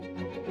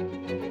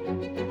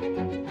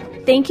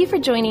Thank you for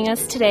joining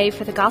us today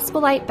for the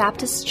Gospel Light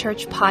Baptist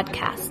Church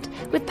podcast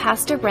with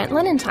Pastor Brent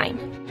Lenentine.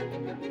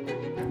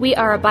 We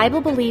are a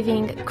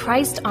Bible-believing,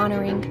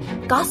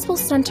 Christ-honoring,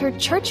 gospel-centered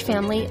church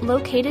family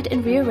located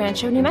in Rio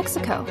Rancho, New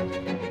Mexico.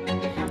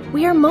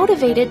 We are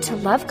motivated to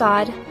love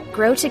God,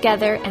 grow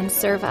together, and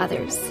serve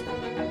others.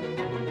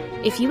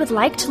 If you would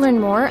like to learn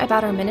more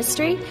about our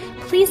ministry,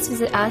 please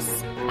visit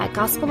us at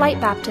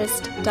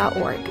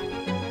gospellightbaptist.org.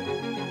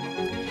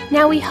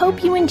 Now we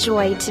hope you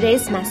enjoy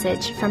today's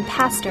message from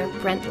Pastor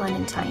Brent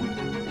Lenentine.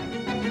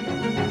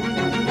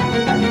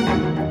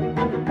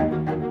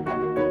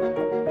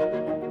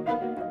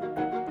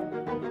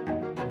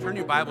 Turn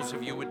your Bibles,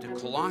 if you would, to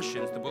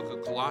Colossians. The book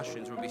of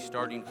Colossians. We'll be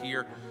starting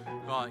here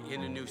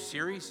in a new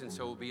series, and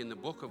so we'll be in the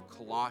book of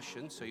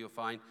Colossians. So you'll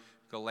find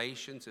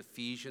Galatians,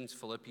 Ephesians,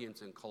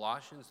 Philippians, and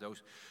Colossians.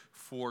 Those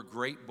four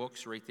great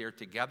books right there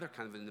together,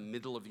 kind of in the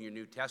middle of your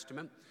New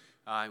Testament.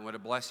 And what a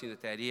blessing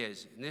that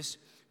is. In this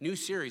new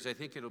series, I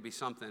think it'll be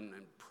something,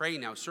 and pray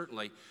now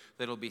certainly,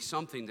 that it'll be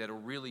something that'll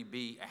really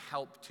be a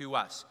help to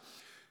us.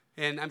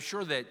 And I'm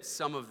sure that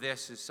some of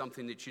this is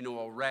something that you know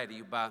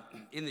already, but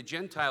in the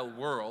Gentile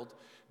world,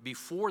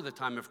 before the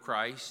time of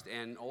Christ,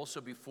 and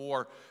also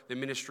before the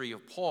ministry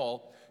of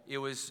Paul, it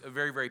was a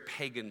very, very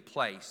pagan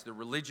place. The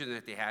religion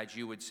that they had,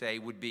 you would say,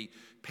 would be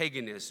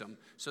paganism.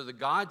 So the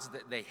gods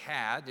that they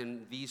had,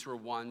 and these were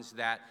ones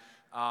that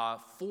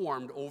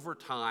formed over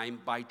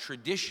time by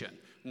tradition.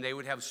 And they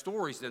would have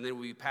stories then that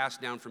would be passed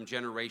down from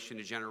generation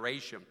to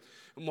generation.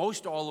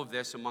 Most all of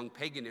this among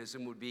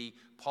paganism would be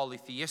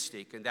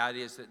polytheistic, and that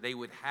is that they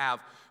would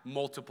have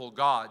multiple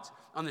gods.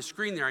 On the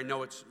screen there, I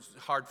know it's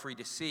hard for you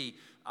to see,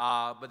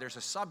 but there's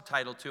a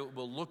subtitle to it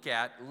we'll look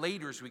at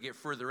later as we get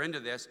further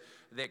into this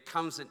that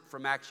comes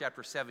from Acts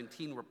chapter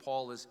 17 where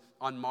Paul is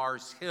on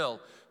Mars Hill,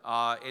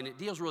 and it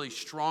deals really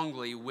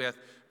strongly with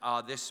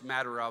this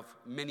matter of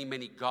many,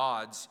 many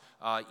gods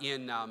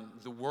in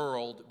the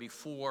world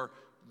before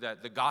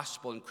the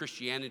gospel and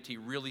Christianity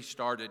really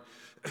started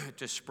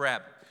to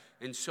spread.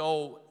 And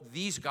so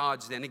these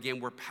gods then again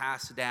were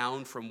passed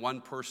down from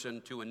one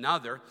person to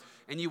another,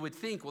 and you would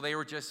think, well, they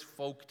were just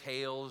folk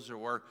tales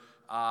or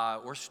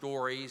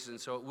stories, and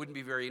so it wouldn't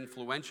be very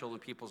influential in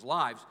people's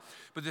lives.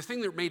 But the thing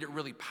that made it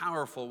really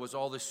powerful was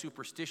all the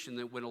superstition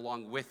that went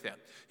along with it.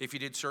 If you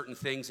did certain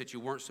things that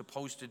you weren't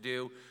supposed to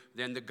do,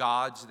 then the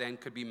gods then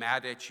could be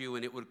mad at you,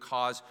 and it would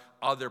cause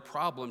other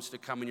problems to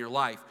come in your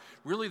life.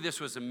 Really, this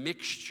was a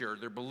mixture.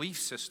 Their belief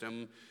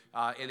system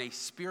and a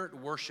spirit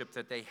worship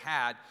that they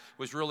had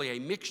was really a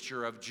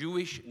mixture of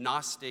Jewish,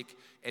 Gnostic,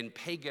 and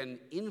pagan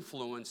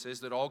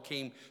influences that all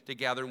came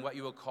together in what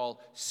you would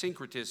call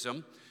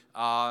syncretism.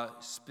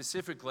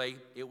 Specifically,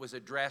 it was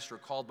addressed or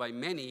called by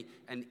many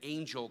an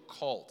angel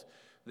cult,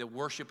 the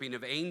worshiping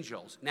of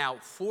angels. Now,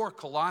 for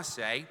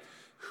Colossae,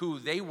 who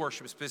they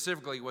worshiped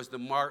specifically was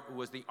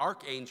the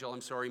archangel,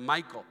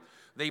 Michael.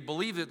 They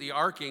believe that the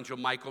archangel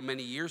Michael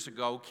many years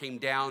ago came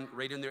down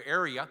right in their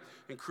area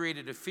and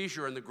created a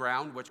fissure in the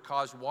ground which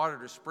caused water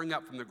to spring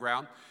up from the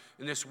ground.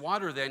 And this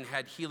water then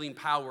had healing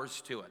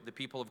powers to it. The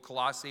people of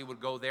Colossae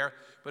would go there,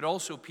 but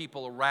also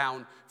people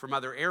around from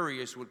other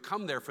areas would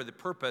come there for the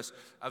purpose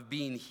of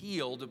being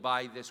healed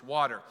by this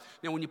water.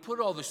 Now, when you put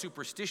all the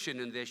superstition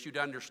in this, you'd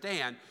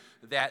understand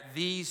that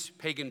these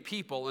pagan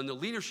people and the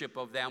leadership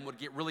of them would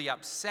get really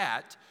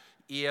upset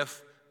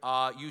if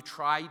you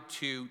tried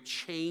to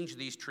change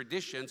these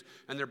traditions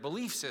and their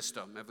belief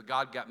system. If a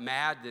god got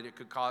mad, then it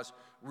could cause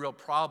real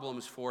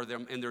problems for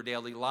them in their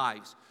daily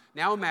lives.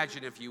 Now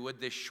imagine, if you would,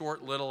 this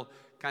short little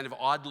kind of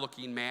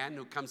odd-looking man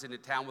who comes into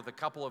town with a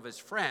couple of his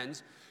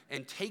friends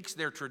and takes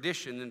their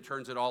tradition and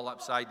turns it all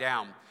upside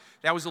down.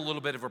 That was a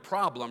little bit of a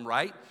problem,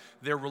 right?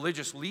 Their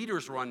religious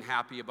leaders were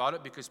unhappy about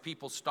it because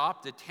people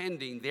stopped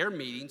attending their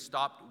meetings,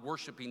 stopped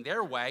worshiping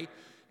their way,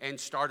 and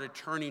started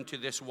turning to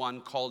this one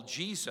called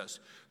Jesus.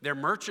 Their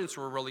merchants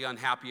were really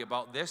unhappy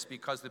about this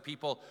because the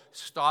people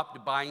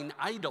stopped buying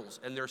idols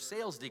and their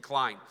sales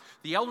declined.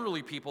 The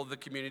elderly people of the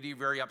community were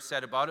very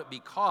upset about it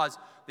because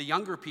the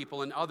younger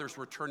people and others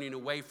were turning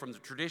away from the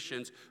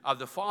traditions of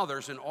the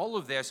fathers, and all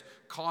of this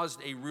caused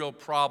a real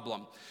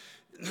problem.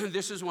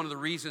 This is one of the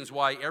reasons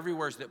why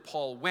everywhere that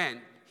Paul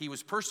went, he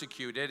was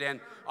persecuted, and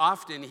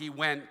often he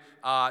went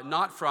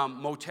not from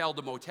motel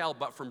to motel,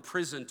 but from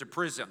prison to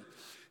prison.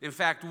 In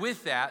fact,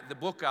 with that, the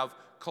book of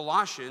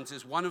Colossians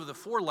is one of the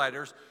four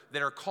letters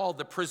that are called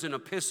the prison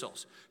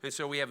epistles. And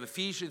so we have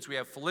Ephesians, we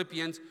have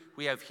Philippians,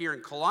 we have here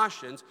in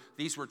Colossians,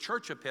 these were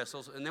church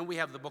epistles, and then we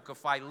have the book of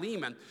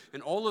Philemon,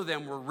 and all of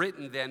them were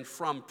written then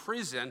from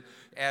prison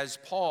as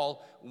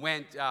Paul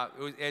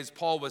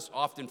was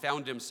often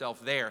found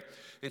himself there.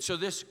 And so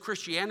this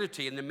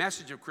Christianity and the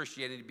message of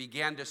Christianity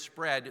began to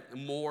spread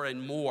more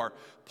and more.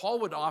 Paul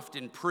would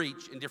often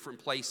preach in different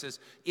places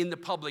in the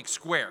public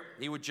square.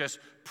 He would just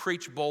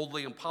preach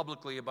boldly and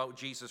publicly about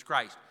Jesus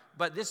Christ.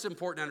 But this is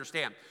important to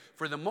understand.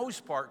 For the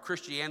most part,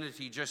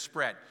 Christianity just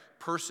spread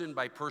person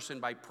by person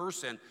by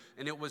person,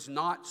 and it was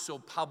not so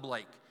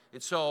public.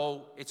 And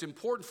so it's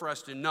important for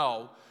us to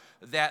know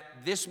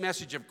that this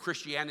message of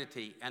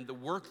Christianity and the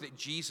work that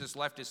Jesus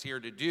left us here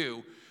to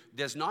do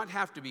does not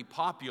have to be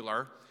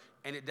popular,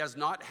 and it does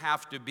not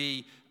have to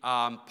be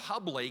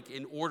public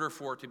in order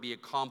for it to be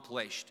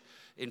accomplished.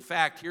 In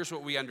fact, here's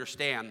what we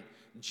understand.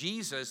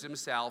 Jesus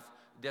himself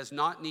does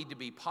not need to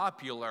be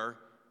popular.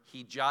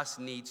 He just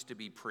needs to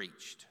be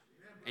preached.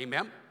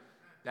 Amen?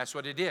 That's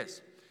what it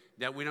is.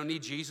 That we don't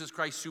need Jesus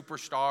Christ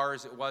superstar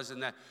as it was in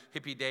the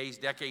hippie days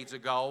decades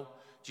ago.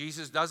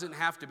 Jesus doesn't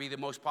have to be the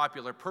most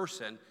popular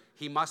person.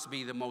 He must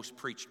be the most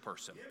preached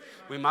person.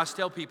 We must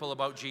tell people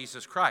about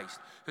Jesus Christ.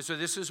 And so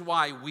this is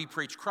why we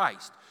preach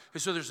Christ.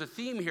 And so there's a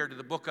theme here to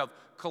the book of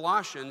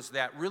Colossians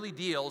that really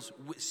deals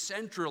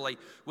centrally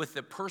with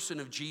the person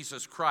of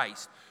Jesus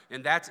Christ.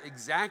 And that's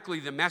exactly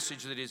the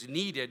message that is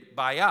needed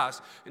by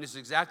us, and it's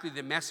exactly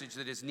the message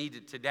that is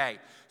needed today.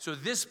 So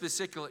this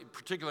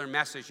particular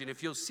message, and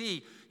if you'll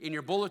see in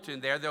your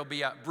bulletin there'll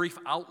be a brief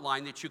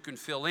outline that you can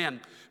fill in.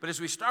 But as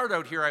we start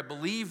out here, I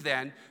believe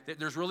then that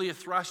there's really a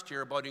thrust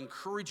here about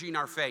encouraging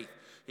our faith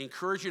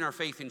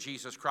in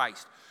Jesus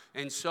Christ.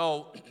 And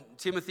so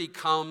Timothy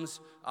comes,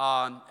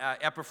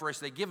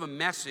 Epaphras, they give a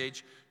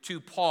message to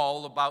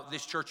Paul about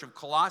this church of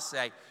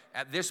Colossae.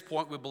 At this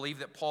point, we believe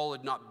that Paul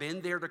had not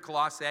been there to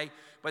Colossae,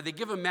 but they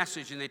give a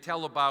message and they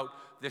tell about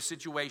the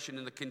situation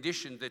and the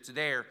condition that's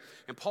there.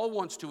 And Paul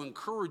wants to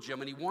encourage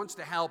them, and he wants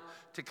to help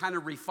to kind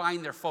of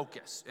refine their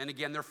focus. And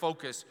again, their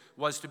focus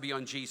was to be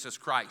on Jesus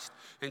Christ.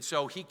 And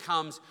so he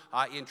comes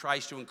and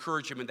tries to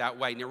encourage them in that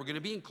way. Now, we're going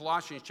to be in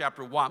Colossians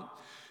chapter 1.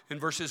 In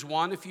verses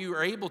 1, if you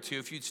are able to,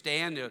 if you'd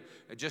stand,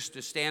 just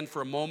to stand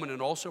for a moment,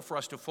 and also for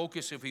us to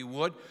focus, if we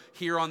would,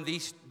 here on the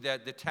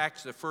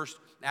text, the first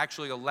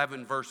actually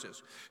 11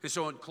 verses. And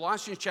so in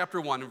Colossians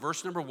chapter 1, in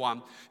verse number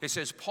 1, it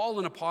says, Paul,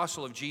 an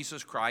apostle of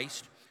Jesus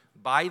Christ,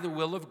 by the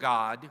will of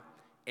God,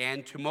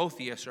 and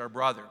Timotheus, our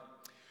brother,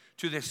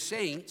 to the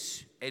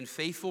saints and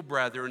faithful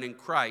brethren in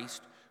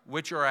Christ,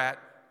 which are at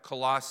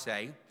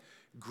Colossae,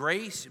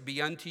 grace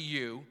be unto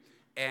you,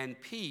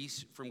 and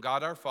peace from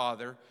God our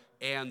Father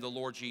and the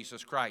Lord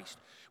Jesus Christ.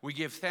 We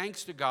give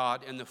thanks to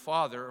God and the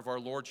Father of our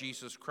Lord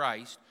Jesus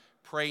Christ,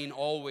 praying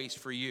always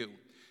for you,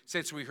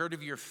 since we heard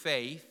of your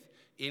faith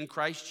in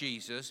Christ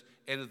Jesus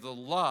and of the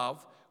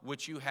love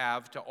which you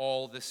have to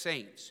all the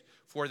saints,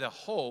 for the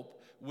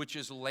hope which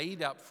is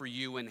laid up for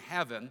you in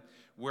heaven,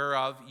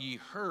 whereof ye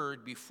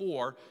heard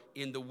before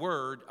in the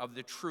word of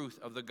the truth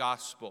of the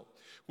gospel,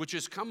 which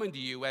is come unto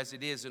you as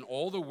it is in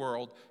all the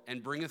world,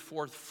 and bringeth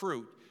forth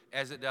fruit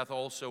as it doth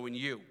also in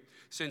you.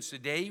 Since the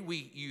day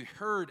you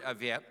heard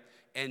of it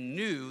and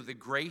knew the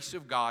grace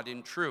of God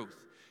in truth,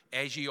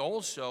 as ye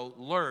also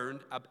learned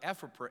of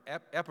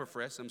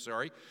Epaphras,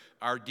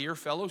 our dear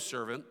fellow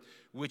servant,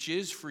 which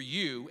is for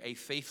you a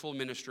faithful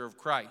minister of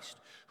Christ,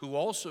 who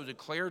also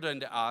declared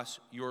unto us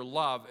your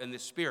love in the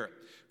Spirit.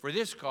 For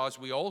this cause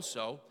we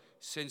also,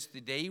 since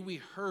the day we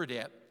heard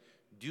it,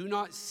 do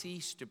not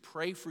cease to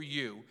pray for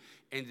you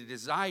and to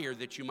desire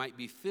that you might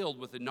be filled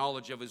with the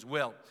knowledge of his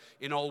will,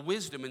 in all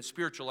wisdom and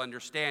spiritual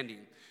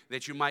understanding,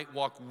 that you might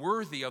walk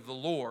worthy of the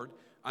Lord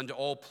unto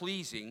all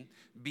pleasing,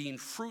 being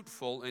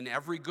fruitful in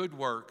every good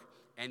work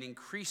and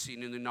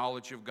increasing in the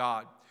knowledge of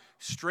God,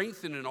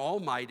 strengthened in all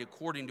might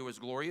according to his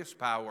glorious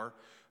power,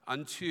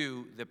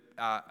 unto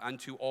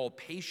all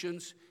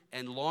patience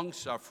and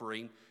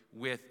long-suffering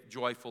with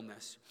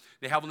joyfulness.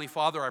 The Heavenly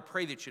Father, I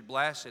pray that you'd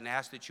bless and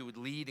ask that you would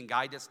lead and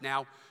guide us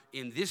now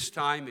in this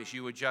time as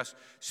you would just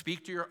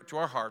speak to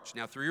our hearts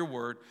now through your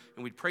word,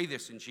 and we'd pray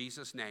this in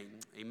Jesus' name.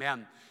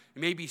 Amen.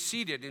 You may be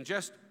seated. In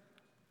just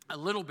a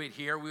little bit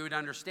here, we would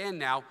understand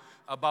now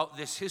about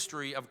this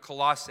history of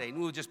Colossae. And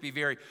we'll just be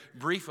very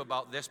brief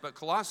about this, but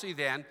Colossae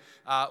then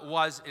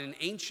was an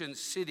ancient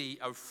city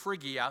of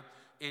Phrygia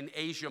in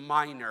Asia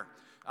Minor.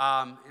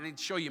 And they'd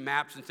show you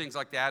maps and things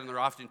like that, and they're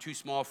often too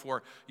small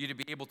for you to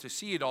be able to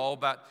see it all.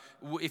 But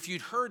if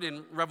you'd heard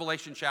in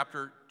Revelation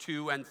chapter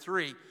 2 and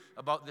 3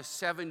 about the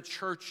 7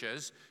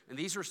 churches, and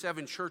these were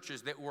 7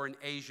 churches that were in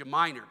Asia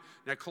Minor.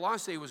 Now,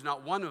 Colossae was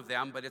not one of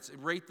them, but it's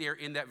right there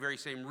in that very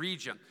same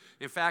region.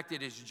 In fact,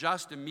 it is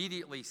just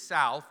immediately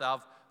south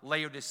of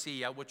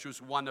Laodicea, which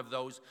was one of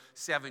those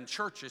 7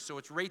 churches. So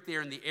it's right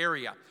there in the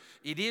area.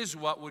 It is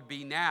what would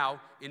be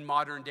now in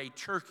modern-day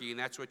Turkey, and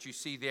that's what you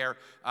see there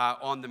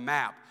on the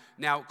map.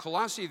 Now,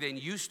 Colossae then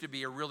used to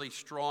be a really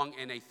strong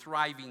and a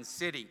thriving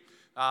city.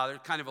 There's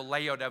kind of a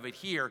layout of it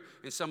here.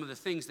 And some of the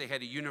things, they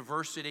had a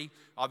university.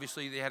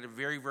 Obviously, they had a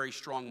very, very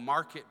strong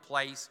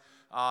marketplace,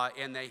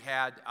 and they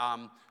had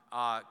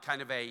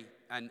kind of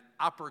an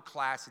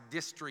upper-class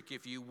district,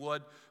 if you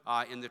would,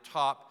 in the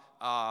top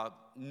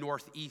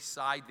northeast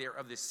side there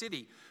of the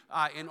city.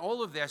 And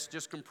all of this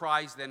just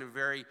comprised then a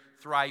very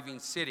thriving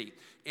city.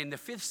 In the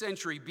 5th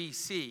century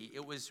BC,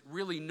 it was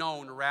really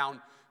known around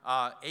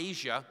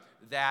Asia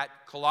that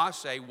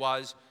Colossae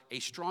was a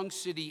strong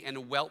city and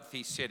a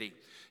wealthy city.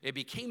 It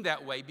became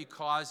that way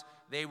because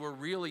they were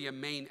really a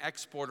main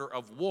exporter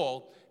of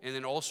wool and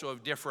then also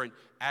of different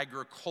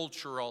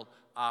agricultural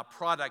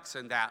products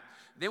and that.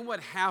 Then what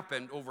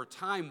happened over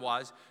time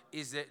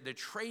is that the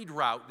trade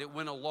route that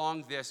went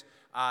along this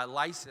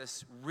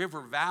Lysis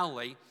River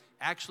Valley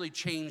actually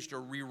changed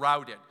or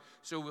rerouted.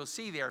 So we'll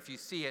see there, if you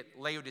see it,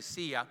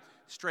 Laodicea,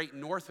 straight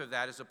north of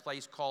that is a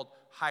place called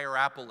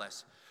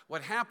Hierapolis.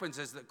 What happens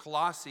is that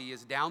Colossae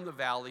is down the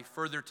valley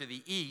further to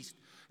the east,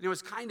 and it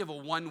was kind of a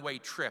one-way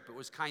trip. It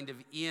was kind of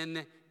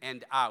in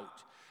and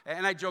out.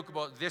 And I joke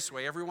about it this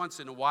way. Every once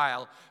in a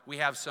while, we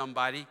have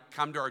somebody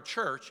come to our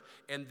church,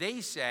 and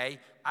they say,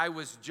 I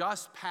was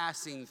just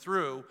passing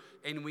through,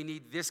 and we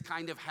need this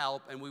kind of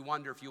help, and we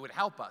wonder if you would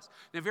help us.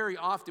 Now, very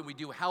often we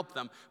do help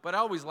them, but I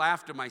always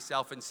laugh to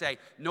myself and say,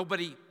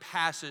 nobody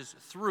passes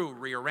through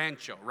Rio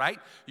Rancho, right?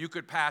 You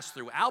could pass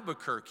through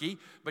Albuquerque,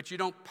 but you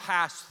don't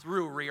pass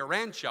through Rio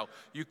Rancho.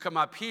 You come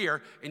up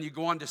here, and you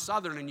go on to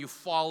Southern, and you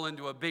fall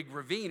into a big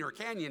ravine or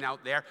canyon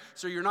out there,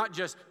 so you're not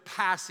just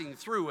passing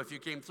through if you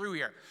came through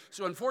here.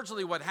 So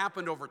unfortunately, what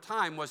happened over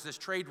time was this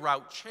trade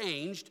route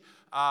changed,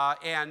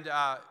 and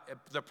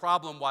the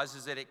problem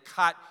is that it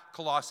cut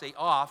Colossae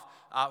off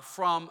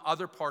from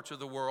other parts of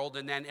the world,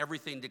 and then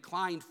everything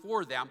declined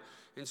for them.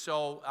 And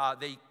so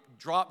they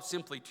dropped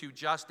simply to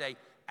just a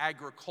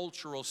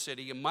agricultural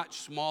city, and much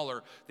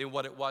smaller than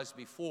what it was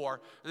before.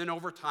 And then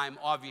over time,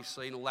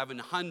 obviously, in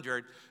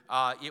 1100,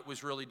 it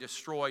was really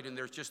destroyed, and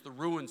there's just the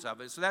ruins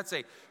of it. So that's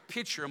a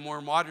picture, a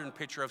more modern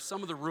picture of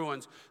some of the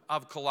ruins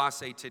of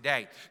Colossae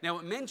today. Now,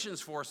 it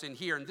mentions for us in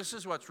here, and this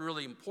is what's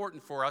really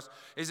important for us,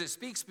 is it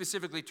speaks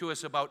specifically to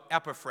us about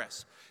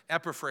Epaphras.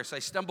 Epaphras, I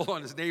stumbled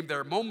on his name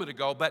there a moment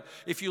ago, but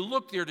if you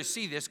look there to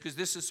see this, because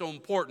this is so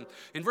important.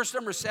 In verse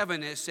number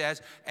 7, it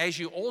says, as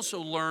you also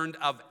learned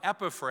of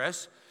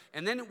Epaphras.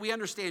 And then we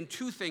understand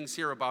two things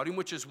here about him,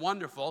 which is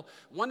wonderful.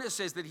 One, it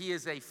says that he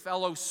is a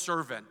fellow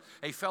servant,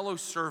 a fellow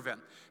servant.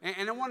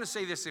 And I want to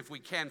say this, if we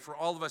can, for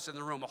all of us in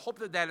the room. I hope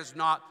that that is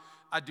not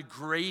a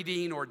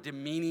degrading or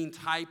demeaning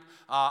type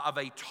of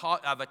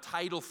a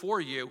title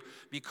for you,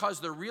 because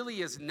there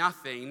really is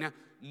nothing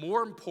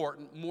more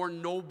important, more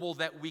noble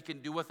that we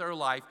can do with our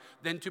life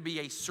than to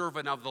be a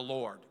servant of the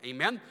Lord.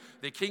 Amen?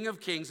 The King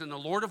of Kings and the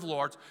Lord of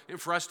Lords, and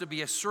for us to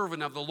be a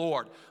servant of the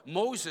Lord.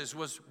 Moses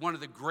was one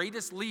of the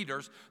greatest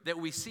leaders that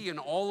we see in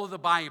all of the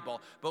Bible.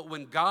 But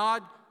when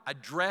God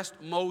addressed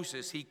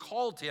Moses, he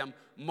called him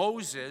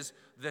Moses,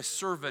 the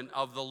servant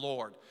of the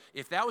Lord.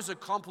 If that was a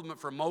compliment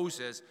for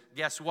Moses,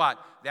 guess what?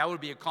 That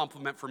would be a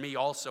compliment for me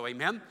also,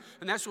 amen?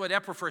 And that's what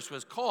Epaphras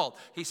was called.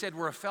 He said,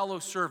 we're a fellow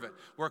servant.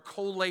 We're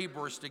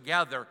co-laborers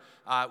together,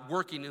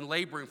 working and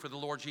laboring for the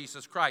Lord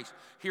Jesus Christ.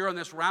 Here on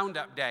this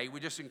Roundup Day, we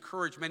just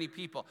encourage many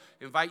people,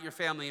 invite your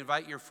family,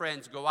 invite your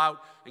friends, go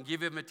out and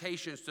give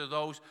invitations to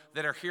those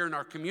that are here in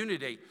our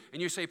community.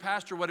 And you say,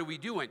 Pastor, what are we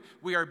doing?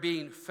 We are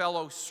being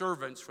fellow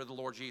servants for the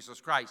Lord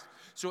Jesus Christ.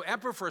 So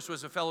Epaphras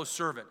was a fellow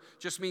servant.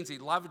 Just means he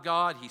loved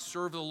God, he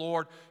served the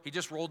Lord, he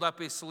just rolled up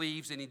his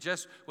sleeves, and he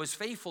just was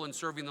faithful in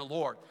serving the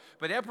Lord.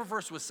 But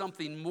Epaphras was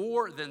something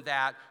more than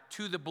that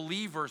to the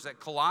believers at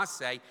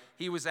Colossae.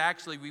 He was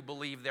actually, we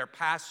believe, their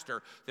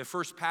pastor, the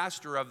first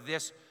pastor of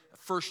this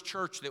first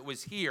church that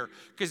was here.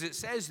 Because it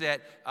says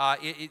that,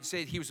 it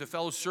said he was a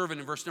fellow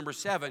servant in verse number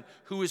 7,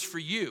 who is for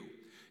you.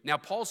 Now,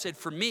 Paul said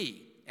for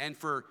me and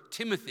for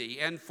Timothy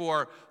and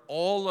for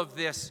all of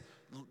this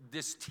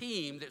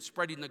team that's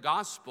spreading the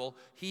gospel,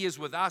 he is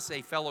with us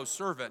a fellow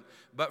servant.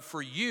 But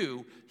for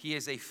you, he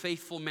is a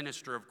faithful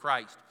minister of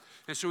Christ.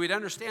 And so we'd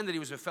understand that he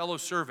was a fellow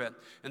servant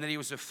and that he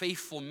was a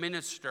faithful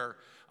minister.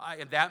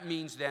 And that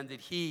means then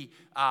that he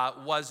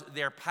was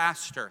their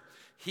pastor.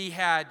 He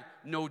had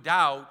no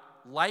doubt,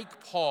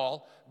 like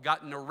Paul,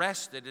 gotten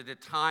arrested at a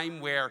time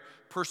where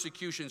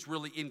persecutions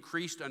really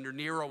increased under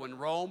Nero in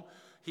Rome.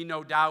 He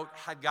no doubt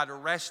had got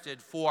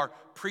arrested for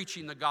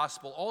preaching the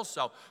gospel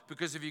also.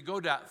 Because if you go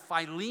to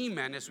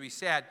Philemon, as we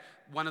said,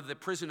 one of the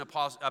prison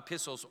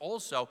epistles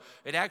also,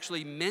 it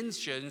actually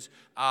mentions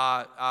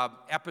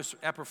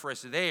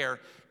Epaphras there,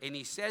 and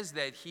he says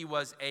that he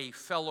was a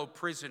fellow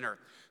prisoner.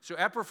 So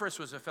Epaphras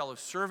was a fellow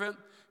servant.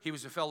 He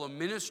was a fellow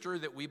minister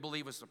that we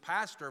believe was the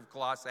pastor of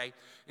Colossae,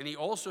 and he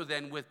also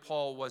then with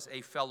Paul was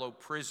a fellow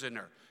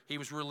prisoner. He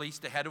was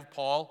released ahead of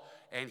Paul,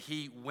 and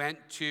he went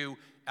to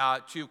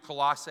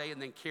Colossae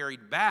and then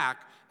carried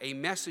back a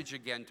message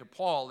again to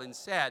Paul and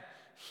said,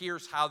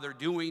 here's how they're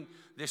doing.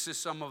 This is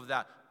some of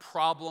the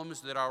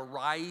problems that are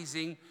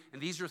rising.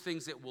 And these are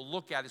things that we'll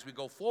look at as we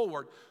go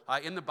forward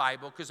in the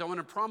Bible, because I want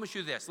to promise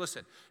you this.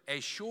 Listen,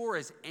 as sure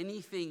as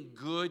anything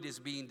good is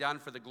being done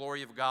for the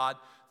glory of God,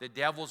 the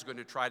devil's going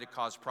to try to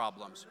cause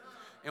problems.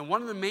 And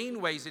one of the main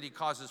ways that he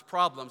causes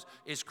problems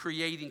is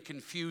creating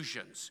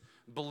confusions,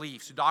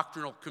 beliefs,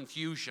 doctrinal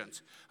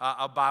confusions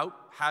about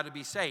how to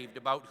be saved,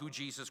 about who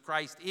Jesus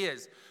Christ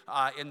is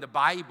in the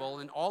Bible,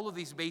 and all of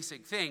these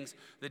basic things.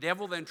 The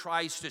devil then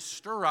tries to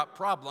stir up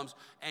problems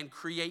and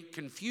create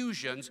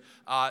confusions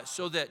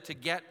so that to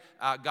get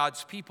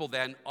God's people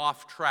then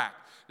off track.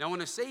 Now I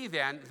want to say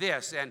then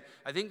this, and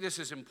I think this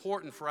is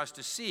important for us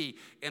to see,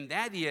 and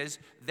that is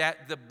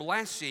that the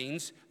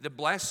blessings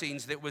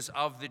that was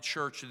of the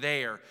church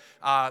there,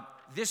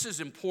 this is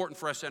important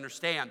for us to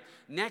understand.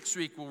 Next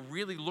week, we'll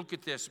really look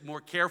at this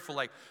more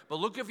carefully. But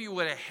look, if you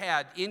would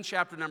ahead in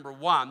chapter number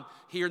 1,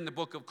 here in the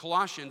book of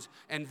Colossians,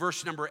 and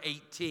verse number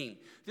 18.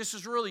 This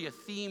is really a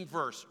theme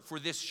verse for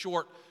this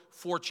short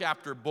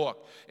 4-chapter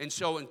book. And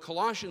so in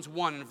Colossians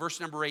 1, in verse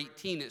number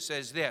 18, it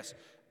says this: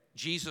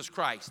 Jesus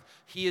Christ,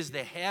 he is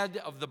the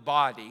head of the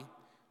body,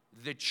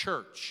 the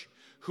church,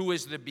 who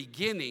is the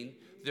beginning,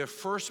 the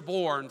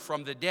firstborn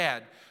from the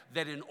dead,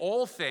 that in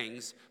all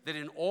things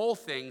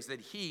that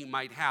he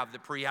might have the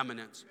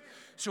preeminence.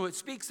 So it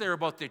speaks there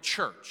about the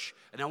church.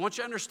 And I want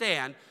you to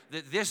understand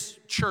that this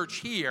church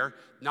here,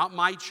 not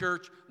my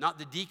church, not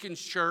the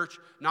deacon's church,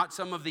 not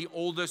some of the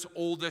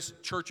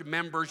oldest church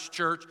members'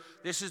 church.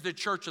 This is the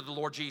church of the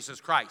Lord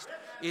Jesus Christ.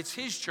 It's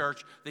his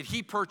church that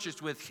he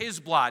purchased with his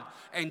blood.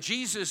 And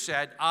Jesus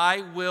said,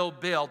 I will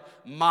build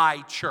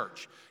my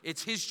church.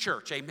 It's his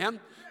church, amen?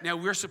 Now,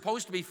 we're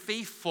supposed to be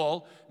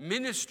faithful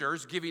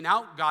ministers giving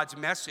out God's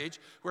message.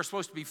 We're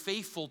supposed to be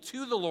faithful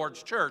to the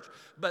Lord's church,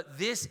 but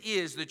this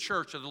is the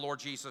church of the Lord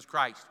Jesus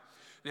Christ.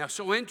 Now,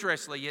 so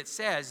interestingly, it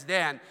says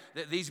then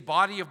that these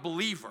body of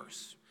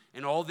believers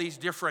in all these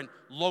different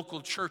local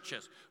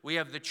churches, we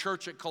have the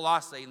church at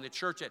Colossae and the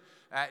church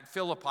at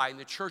Philippi and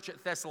the church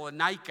at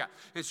Thessalonica.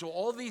 And so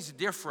all these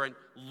different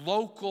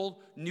local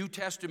New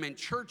Testament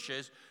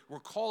churches were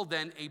called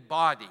then a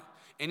body.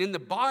 And in the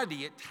body,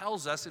 it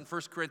tells us in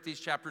 1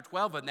 Corinthians chapter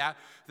 12 on that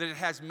it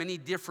has many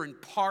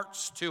different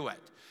parts to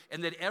it,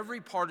 and that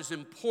every part is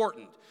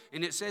important.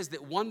 And it says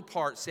that one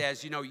part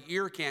says, your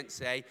ear can't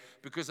say,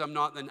 because I'm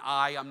not an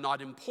eye, I'm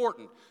not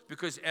important.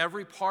 Because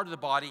every part of the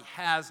body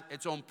has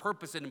its own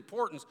purpose and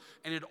importance,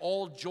 and it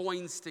all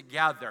joins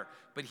together.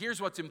 But here's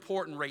what's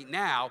important right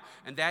now,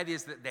 and that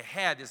is that the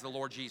head is the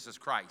Lord Jesus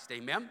Christ.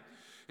 Amen?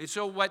 And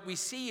so what we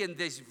see in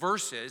these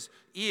verses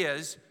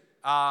is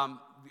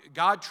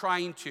God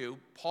trying to,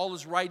 Paul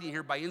is writing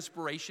here by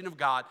inspiration of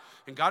God,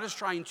 and God is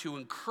trying to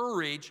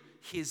encourage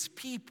his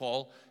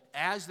people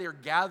as they're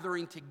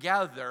gathering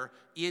together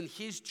in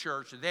his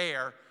church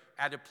there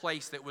at a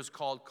place that was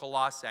called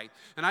Colossae.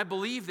 And I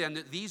believe then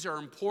that these are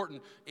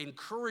important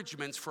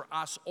encouragements for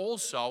us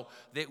also,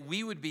 that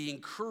we would be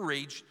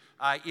encouraged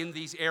in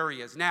these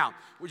areas. Now,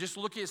 we're just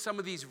looking at some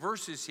of these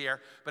verses here,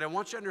 but I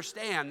want you to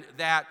understand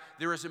that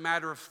there is a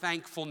matter of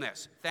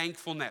thankfulness.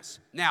 Thankfulness.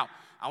 Now,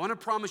 I want to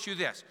promise you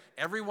this.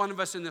 Every one of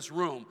us in this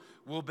room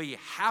will be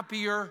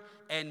happier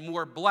and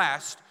more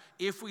blessed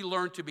if we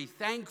learn to be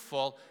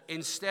thankful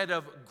instead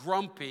of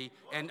grumpy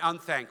and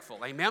unthankful.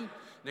 Amen?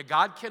 Now,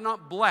 God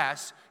cannot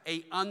bless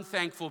an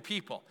unthankful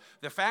people.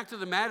 The fact of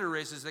the matter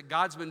is that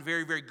God's been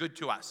very, very good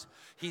to us.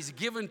 He's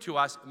given to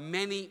us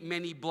many,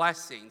 many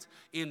blessings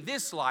in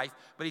this life,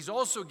 but he's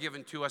also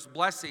given to us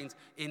blessings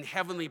in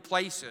heavenly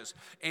places.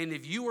 And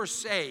if you are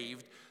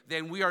saved,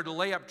 then we are to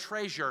lay up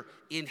treasure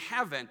in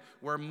heaven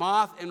where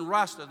moth and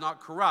rust does not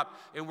corrupt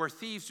and where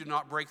thieves do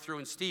not break through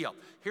and steal.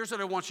 Here's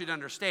what I want you to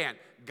understand.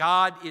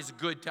 God is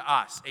good to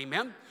us.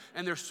 Amen?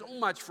 And there's so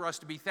much for us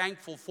to be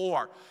thankful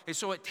for. And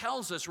so it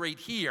tells us right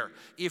here,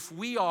 if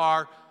we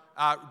are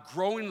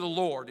growing in the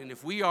Lord and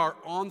if we are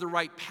on the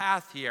right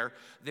path here,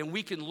 then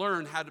we can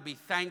learn how to be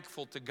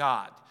thankful to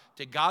God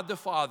the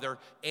Father,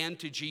 and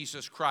to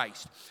Jesus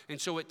Christ. And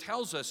so it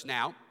tells us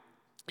now,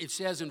 it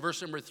says in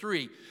verse number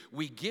 3,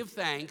 we give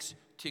thanks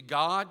to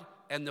God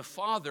and the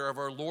Father of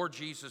our Lord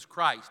Jesus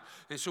Christ.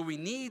 And so we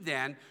need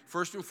then,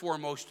 first and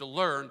foremost, to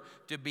learn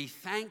to be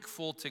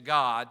thankful to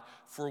God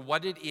for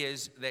what it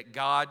is that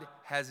God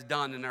has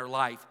done in our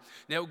life.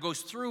 Now it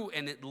goes through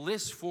and it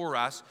lists for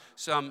us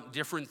some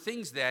different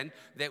things then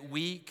that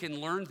we can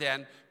learn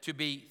then to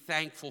be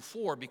thankful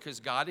for, because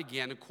God,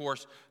 again, of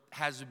course,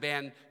 has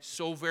been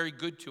so very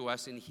good to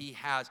us, and he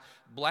has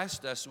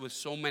blessed us with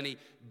so many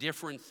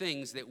different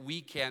things that we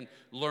can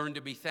learn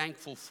to be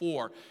thankful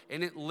for.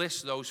 And it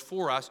lists those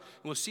for us,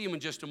 and we'll see them in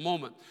just a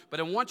moment. But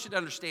I want you to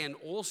understand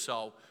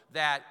also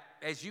that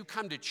as you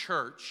come to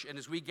church and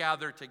as we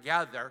gather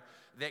together,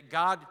 that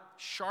God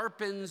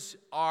sharpens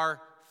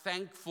our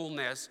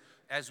thankfulness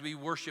as we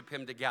worship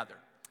him together.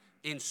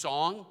 In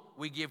song,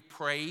 we give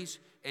praise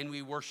and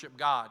we worship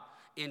God.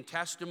 In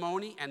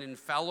testimony and in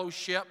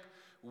fellowship,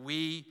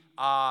 we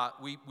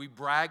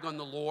brag on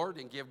the Lord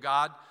and give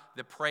God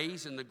the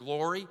praise and the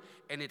glory,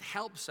 and it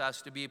helps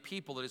us to be a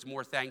people that is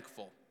more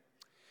thankful.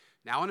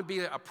 Now, I want to be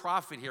a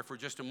prophet here for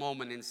just a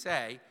moment and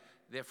say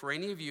that for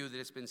any of you that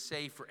has been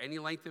saved for any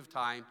length of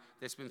time,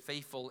 that's been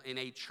faithful in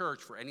a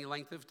church for any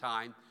length of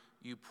time,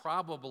 you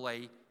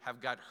probably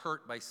have got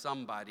hurt by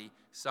somebody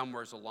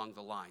somewhere along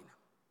the line.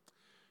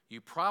 You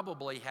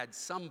probably had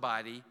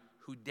somebody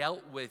who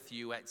dealt with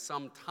you at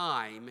some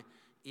time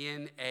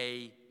in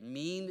a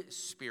mean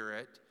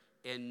spirit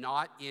and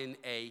not in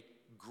a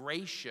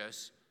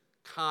gracious,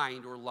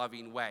 kind, or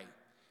loving way.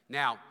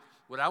 Now,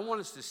 what I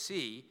want us to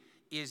see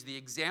is the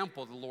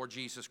example of the Lord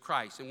Jesus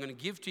Christ. I'm going to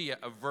give to you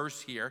a verse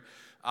here,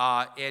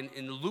 and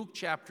in Luke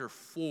chapter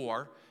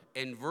 4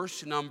 and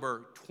verse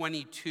number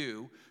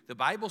 22, the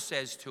Bible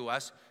says to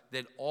us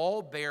that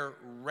all bear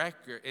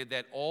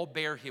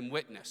him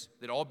witness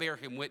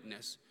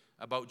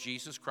about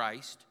Jesus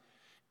Christ,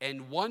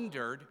 and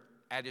wondered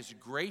at his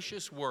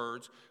gracious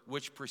words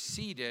which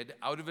proceeded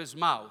out of his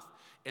mouth.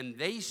 And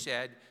they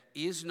said,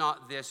 is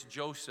not this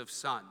Joseph's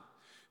son?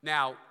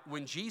 Now,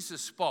 when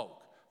Jesus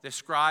spoke, the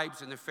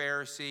scribes and the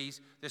Pharisees,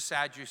 the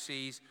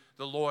Sadducees,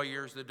 the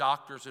lawyers, the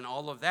doctors, and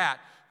all of that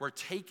were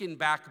taken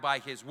back by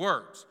his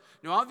words.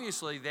 Now,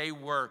 obviously, they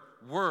were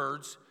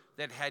words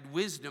that had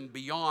wisdom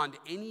beyond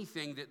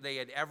anything that they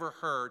had ever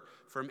heard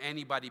from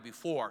anybody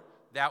before.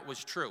 That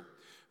was true.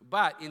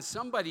 But in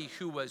somebody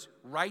who was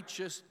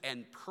righteous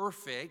and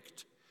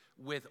perfect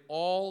with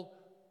all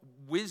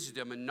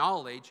wisdom and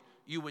knowledge,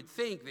 you would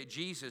think that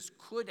Jesus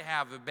could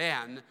have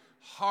been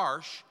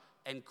harsh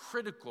and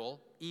critical,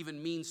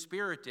 even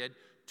mean-spirited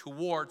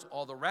towards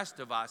all the rest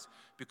of us,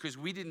 because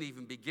we didn't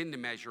even begin to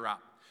measure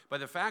up.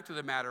 But the fact of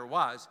the matter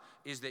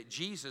is that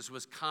Jesus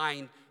was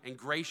kind and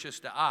gracious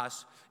to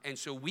us, and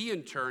so we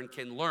in turn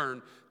can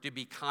learn to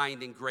be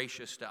kind and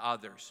gracious to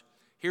others.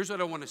 Here's what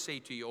I want to say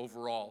to you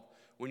overall.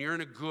 When you're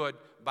in a good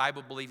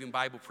Bible-believing,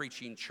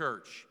 Bible-preaching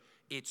church,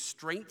 it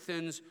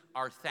strengthens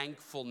our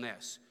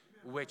thankfulness,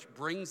 which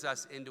brings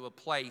us into a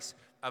place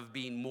of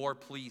being more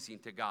pleasing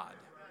to God.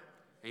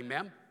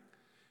 Amen?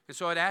 And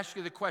so I'd ask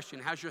you the question,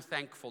 how's your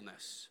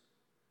thankfulness?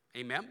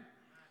 Amen?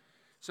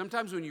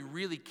 Sometimes when you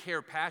really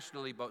care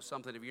passionately about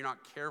something, if you're not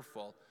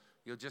careful,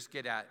 you'll just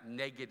get a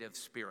negative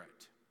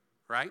spirit,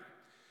 right?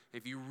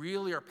 If you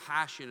really are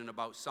passionate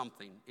about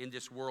something in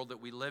this world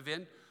that we live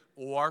in,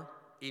 or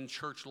in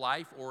church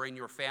life, or in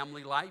your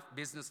family life,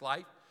 business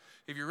life,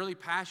 if you're really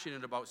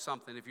passionate about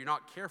something, if you're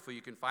not careful,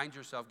 you can find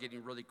yourself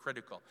getting really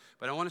critical.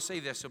 But I want to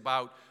say this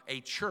about a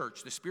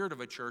church, the spirit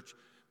of a church,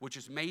 which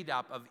is made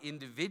up of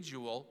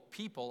individual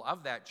people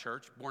of that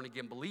church,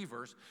 born-again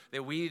believers,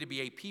 that we need to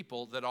be a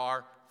people that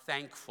are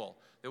thankful,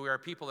 that we are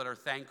people that are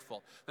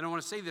thankful. And I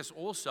want to say this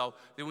also,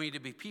 that we need to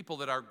be people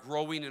that are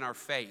growing in our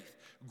faith,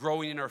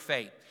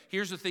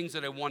 Here's the things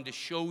that I wanted to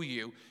show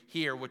you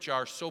here, which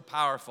are so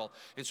powerful.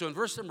 And so in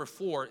verse number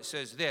 4, it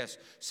says this,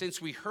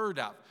 since we heard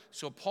of.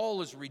 So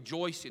Paul is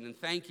rejoicing and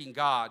thanking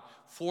God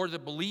for the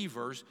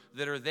believers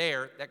that are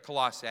there at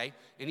Colossae.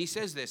 And he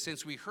says this,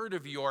 since we heard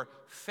of your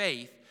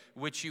faith,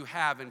 which you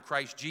have in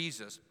Christ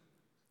Jesus,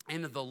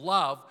 and of the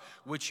love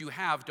which you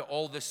have to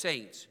all the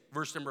saints.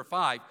 Verse number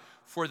 5,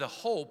 for the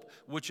hope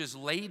which is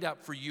laid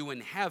up for you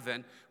in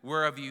heaven,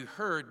 whereof you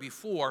heard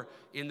before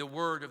in the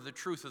word of the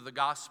truth of the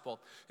gospel.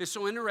 It's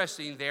so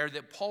interesting there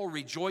that Paul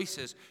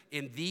rejoices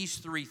in these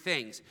three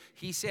things.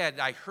 He said,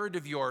 I heard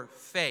of your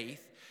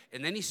faith,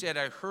 and then he said,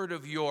 I heard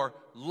of your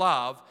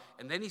love,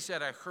 and then he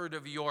said, I heard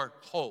of your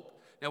hope.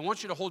 Now, I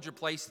want you to hold your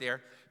place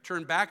there.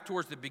 Turn back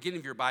towards the beginning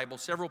of your Bible,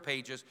 several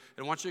pages,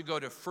 and I want you to go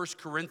to 1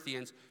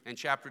 Corinthians and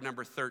chapter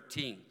number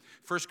 13.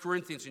 1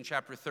 Corinthians in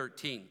chapter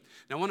 13.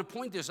 Now, I want to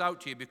point this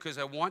out to you because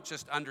I want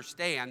just to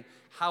understand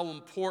how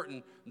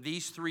important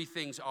these three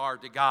things are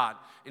to God.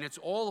 And it's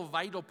all a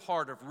vital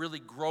part of really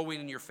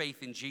growing in your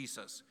faith in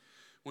Jesus.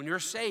 When you're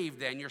saved,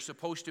 then, you're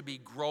supposed to be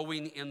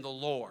growing in the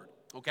Lord,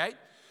 okay?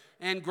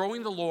 And growing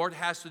in the Lord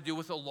has to do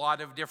with a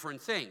lot of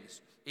different things.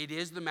 It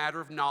is the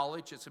matter of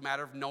knowledge. It's a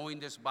matter of knowing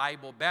this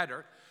Bible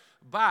better.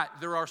 But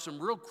there are some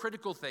real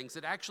critical things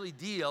that actually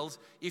deals,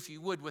 if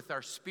you would, with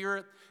our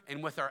spirit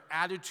and with our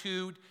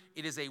attitude.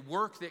 It is a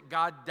work that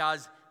God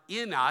does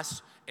in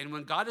us. And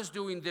when God is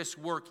doing this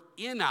work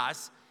in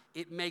us,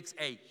 it makes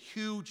a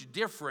huge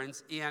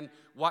difference in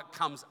what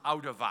comes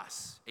out of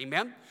us.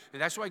 Amen?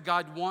 And that's why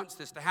God wants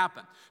this to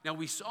happen. Now,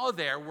 we saw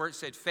there where it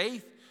said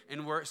faith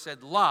and where it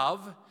said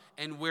love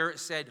and where it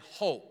said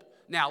hope.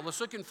 Now, let's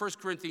look in 1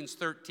 Corinthians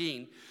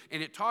 13,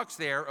 and it talks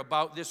there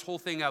about this whole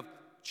thing of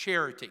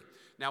charity.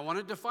 Now, I want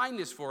to define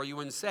this for you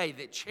and say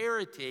that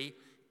charity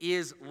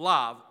is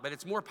love, but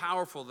it's more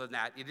powerful than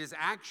that. It is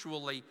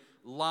actually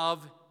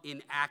love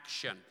in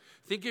action.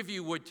 Think, if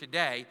you would,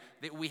 today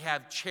that we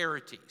have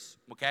charities,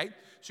 okay?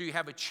 So you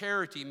have a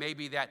charity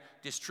maybe that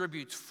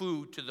distributes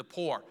food to the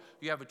poor.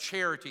 You have a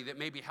charity that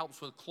maybe helps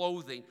with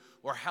clothing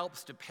or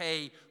helps to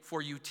pay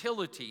for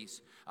utilities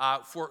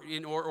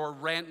or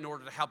rent in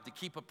order to help to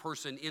keep a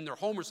person in their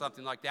home or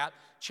something like that.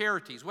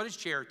 Charities. What is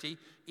charity?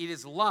 It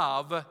is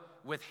love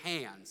with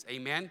hands.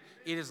 Amen?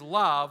 It is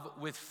love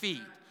with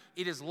feet.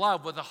 It is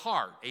love with a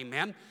heart.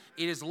 Amen?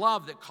 It is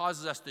love that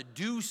causes us to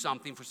do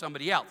something for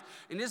somebody else.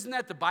 And isn't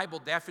that the Bible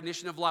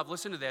definition of love?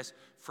 Listen to this.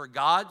 For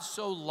God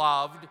so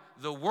loved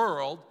the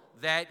world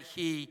that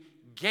he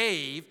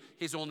gave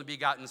his only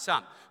begotten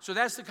son. So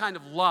that's the kind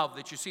of love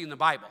that you see in the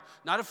Bible.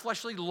 Not a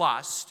fleshly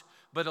lust,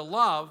 but a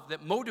love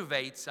that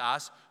motivates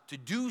us to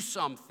do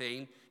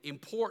something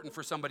important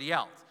for somebody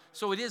else.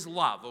 So it is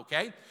love,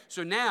 okay?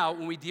 So now,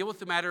 when we deal with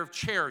the matter of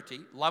charity,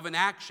 love in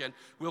action,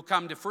 we'll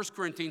come to 1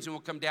 Corinthians and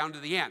we'll come down to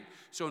the end.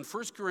 So in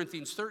 1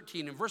 Corinthians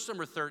 13, in verse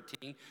number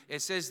 13,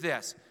 it says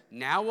this,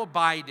 now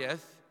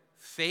abideth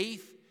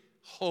faith,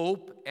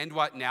 hope, and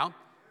what now?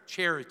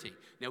 Charity.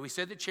 Now, we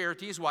said that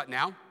charity is what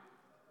now?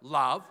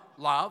 Love,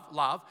 love,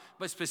 love.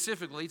 But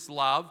specifically, it's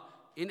love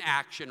in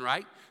action,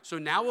 right? So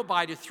now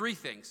abideth three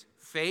things.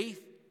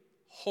 Faith,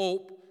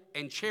 hope,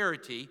 and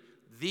charity.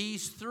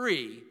 These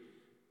three,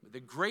 the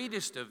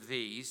greatest of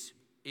these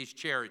is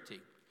charity.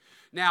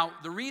 Now,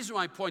 the reason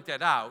why I point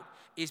that out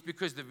is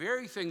because the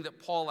very thing that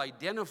Paul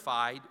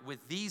identified with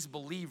these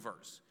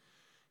believers,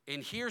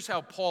 and here's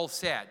how Paul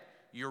said,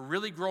 you're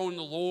really growing in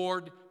the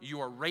Lord,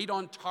 you are right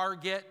on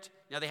target.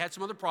 Now, they had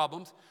some other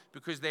problems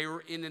because they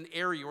were in an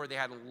area where they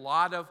had a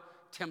lot of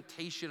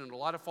temptation and a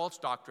lot of false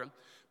doctrine.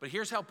 But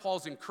here's how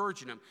Paul's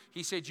encouraging them.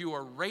 He said, you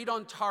are right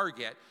on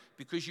target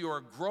because you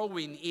are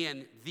growing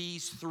in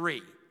these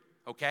three.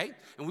 Okay?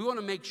 And we want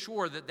to make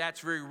sure that that's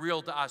very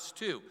real to us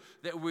too,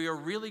 that we are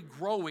really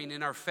growing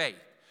in our faith,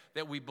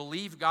 that we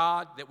believe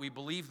God, that we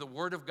believe the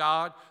Word of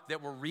God,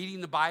 that we're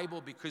reading the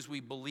Bible because we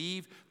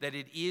believe that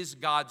it is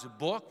God's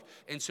book,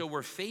 and so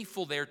we're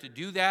faithful there to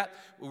do that.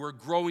 We're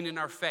growing in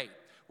our faith.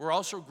 We're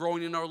also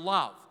growing in our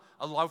love,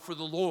 a love for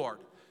the Lord,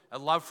 a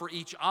love for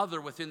each other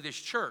within this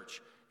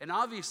church, and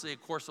obviously,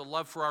 of course, a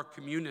love for our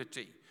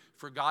community,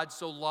 for God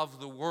so loved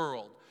the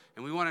world.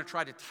 And we want to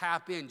try to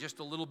tap in just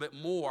a little bit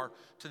more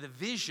to the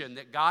vision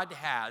that God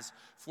has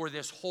for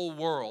this whole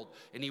world.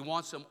 And He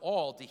wants them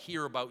all to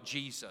hear about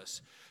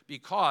Jesus.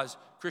 Because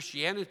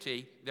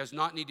Christianity does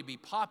not need to be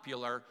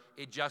popular,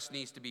 it just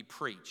needs to be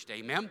preached.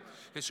 Amen?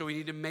 And so we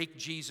need to make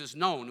Jesus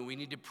known, and we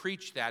need to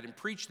preach that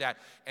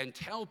and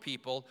tell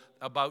people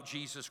about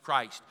Jesus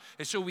Christ.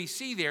 And so we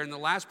see there in the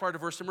last part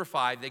of verse number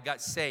 5, they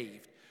got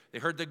saved. They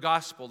heard the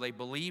gospel. They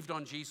believed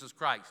on Jesus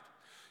Christ.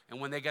 And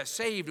when they got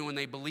saved and when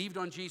they believed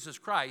on Jesus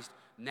Christ,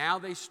 now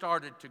they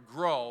started to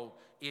grow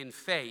in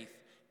faith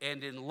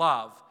and in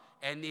love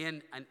and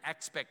in an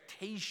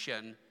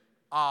expectation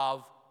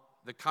of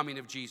the coming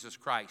of Jesus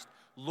Christ,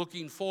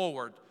 looking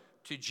forward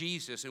to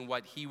Jesus and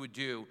what He would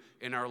do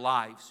in our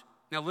lives.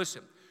 Now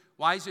listen,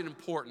 why is it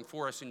important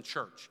for us in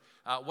church?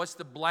 What's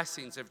the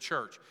blessings of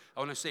church? I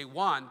want to say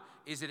one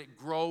is that it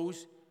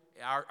grows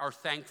our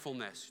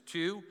thankfulness.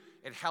 Two,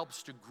 it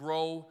helps to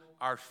grow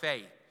our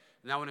faith.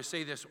 And I want to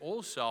say this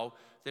also,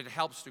 that it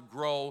helps to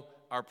grow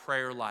our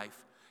prayer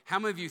life. How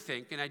many of you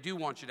think, and I do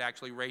want you to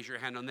actually raise your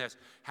hand on this,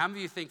 how many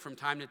of you think from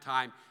time to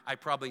time, I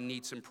probably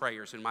need some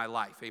prayers in my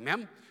life?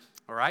 Amen?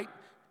 All right?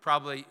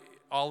 Probably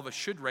all of us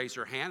should raise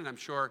our hand, and I'm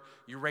sure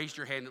you raised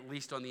your hand at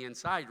least on the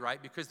inside, right?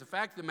 Because the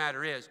fact of the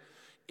matter is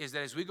that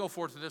as we go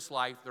forth through this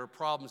life, there are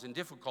problems and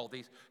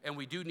difficulties, and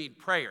we do need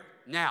prayer.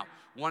 Now,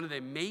 one of the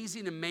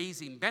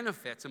amazing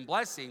benefits and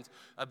blessings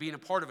of being a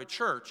part of a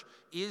church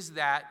is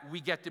that we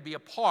get to be a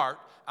part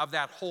of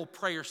that whole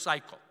prayer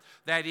cycle.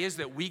 That is,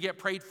 that we get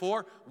prayed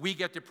for, we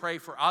get to pray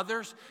for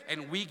others,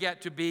 and we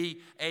get to be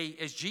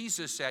as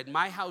Jesus said,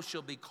 my house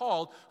shall be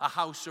called a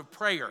house of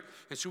prayer.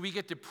 And so we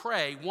get to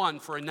pray one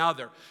for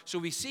another. So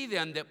we see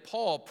then that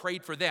Paul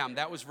prayed for them.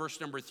 That was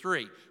verse number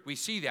 3. We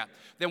see that.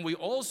 Then we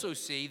also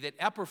see that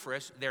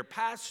Epaphras, their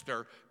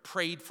pastor,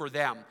 prayed for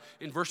them.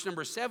 In verse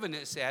number 7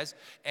 it says,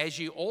 as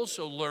ye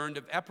also learned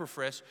of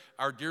Epaphras,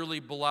 our dearly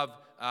beloved,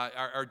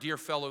 our dear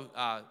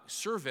fellow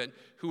servant,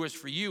 who was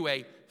for you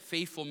a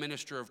faithful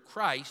minister of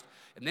Christ.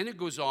 And then it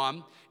goes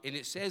on, and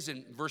it says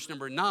in verse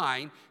number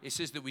 9, it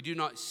says that we do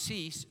not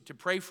cease to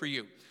pray for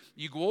you.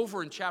 You go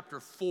over in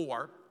chapter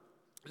 4,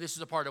 this is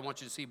the part I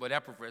want you to see about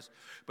Epaphras,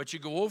 but you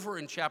go over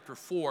in chapter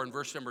 4 in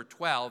verse number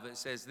 12, it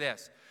says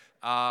this,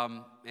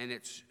 and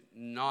it's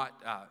not,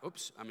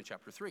 I'm in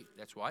chapter 3,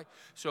 that's why.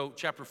 So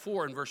chapter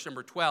 4 in verse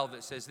number 12,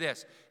 it says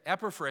this,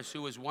 Epaphras,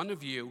 who is one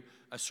of you,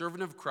 a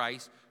servant of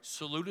Christ,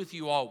 saluteth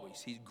you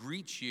always. He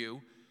greets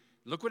you.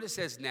 Look what it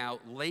says now,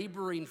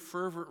 laboring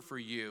fervent for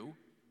you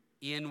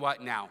in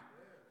what now?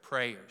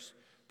 Prayers.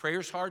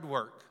 Prayer's hard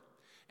work,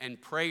 and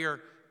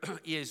prayer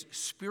is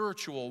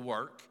spiritual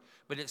work,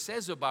 but it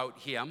says about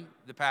him,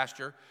 the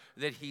pastor,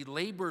 that he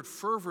labored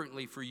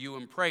fervently for you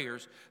in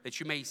prayers that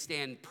you may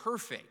stand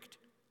perfect,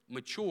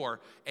 mature,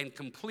 and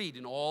complete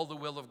in all the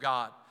will of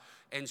God.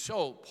 And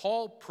so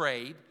Paul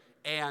prayed,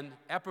 and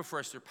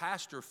Epaphras, their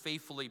pastor,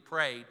 faithfully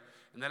prayed,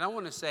 and then I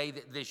want to say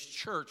that this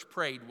church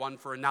prayed one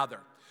for another.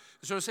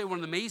 So to say one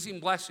of the amazing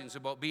blessings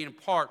about being a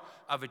part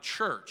of a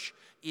church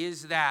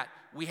is that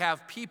we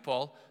have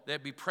people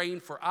that be praying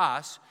for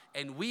us,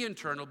 and we in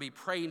turn will be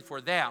praying for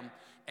them,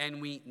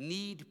 and we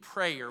need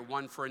prayer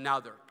one for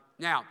another.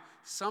 Now,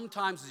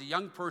 sometimes as a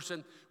young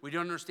person, we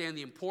don't understand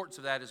the importance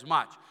of that as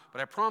much, but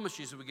I promise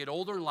you, as we get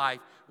older in life,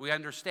 we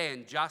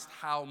understand just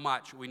how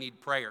much we need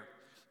prayer.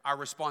 Our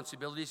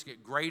responsibilities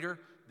get greater,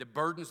 the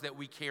burdens that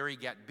we carry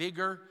get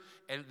bigger,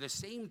 and at the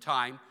same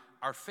time,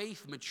 our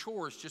faith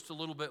matures just a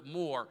little bit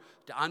more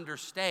to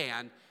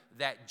understand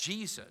that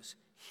Jesus,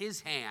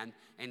 His hand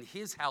and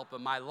His help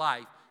in my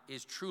life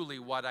is truly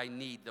what I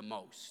need the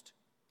most.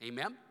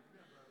 Amen?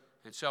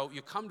 And so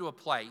you come to a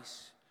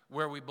place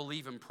where we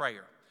believe in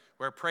prayer,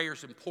 where prayer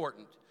is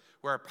important,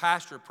 where a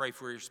pastor would pray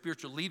for you, a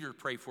spiritual leader would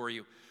pray for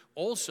you,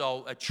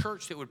 also a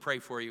church that would pray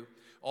for you,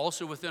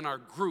 also within our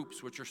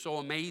groups, which are so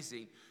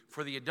amazing,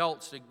 for the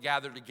adults to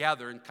gather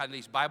together in kind of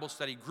these Bible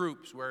study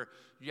groups where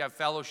you have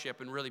fellowship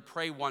and really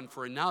pray one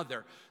for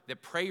another. The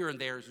prayer in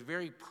there is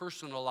very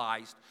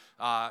personalized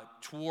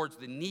towards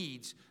the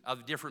needs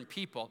of different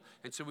people.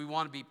 And so we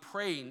want to be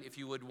praying, if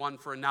you would, one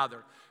for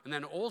another. And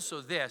then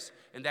also this,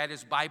 and that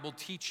is Bible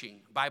teaching.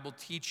 Bible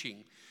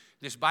teaching.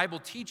 This Bible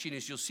teaching,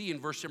 as you'll see in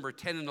verse number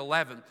 10 and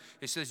 11,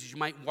 it says you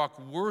might walk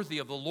worthy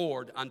of the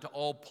Lord unto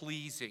all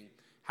pleasing.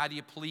 How do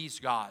you please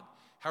God?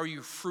 How are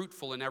you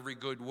fruitful in every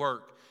good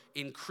work?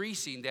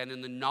 Increasing then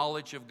in the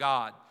knowledge of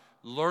God,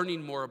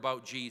 learning more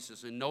about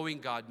Jesus and knowing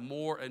God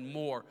more and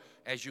more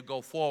as you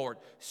go forward,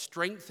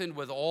 strengthened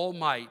with all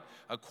might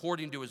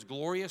according to his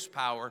glorious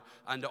power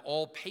unto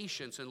all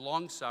patience and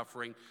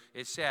long-suffering,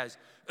 it says,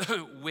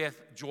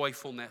 with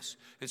joyfulness.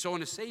 And so I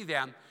want to say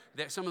then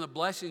that some of the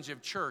blessings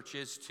of church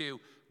is to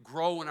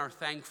grow in our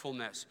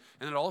thankfulness,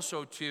 and then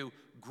also to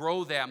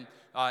grow them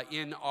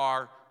in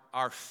our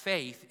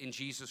faith in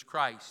Jesus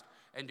Christ,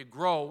 and to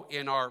grow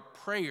in our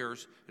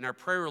prayers, in our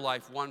prayer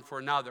life one for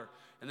another.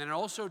 And then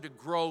also to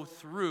grow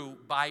through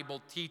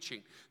Bible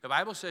teaching. The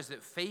Bible says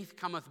that faith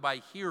cometh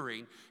by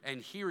hearing,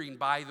 and hearing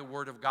by the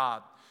word of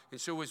God. And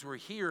so as we're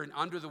here and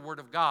under the word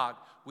of God,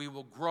 we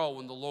will grow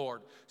in the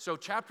Lord. So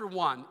chapter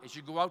 1, as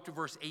you go out to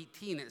verse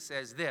 18, it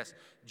says this,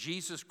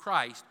 Jesus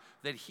Christ,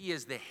 that he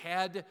is the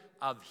head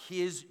of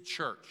his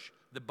church,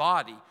 the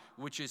body,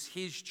 which is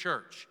his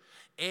church.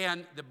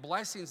 And the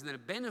blessings and the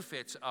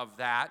benefits of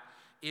that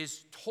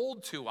is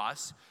told to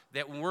us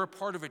that when we're a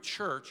part of a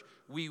church,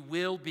 we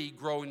will be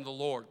growing the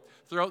Lord.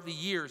 Throughout the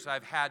years,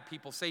 I've had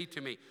people say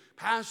to me,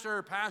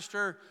 Pastor,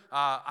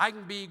 I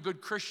can be a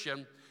good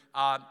Christian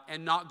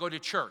and not go to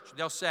church.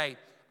 They'll say,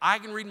 I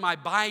can read my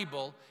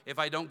Bible if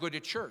I don't go to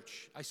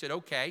church. I said,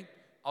 okay,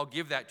 I'll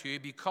give that to you,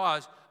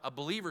 because a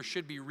believer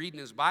should be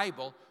reading his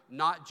Bible,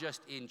 not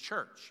just in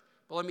church.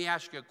 But let me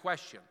ask you a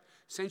question.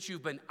 Since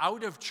you've been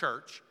out of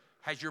church,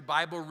 has your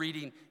Bible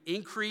reading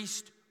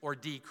increased or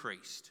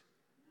decreased?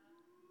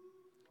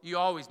 You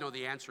always know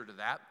the answer to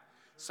that.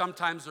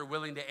 Sometimes they're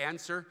willing to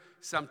answer.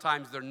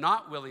 Sometimes they're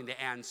not willing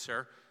to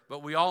answer.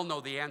 But we all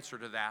know the answer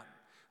to that.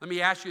 Let me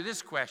ask you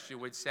this question,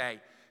 would say,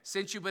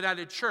 since you've been out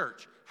of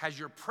church, has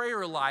your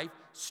prayer life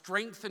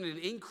strengthened and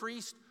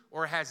increased,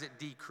 or has it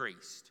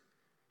decreased?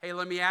 Hey,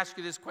 let me ask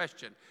you this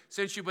question.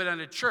 Since you've been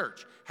out of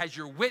church, has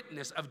your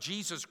witness of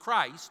Jesus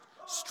Christ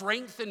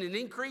strengthened and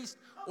increased,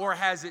 or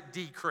has it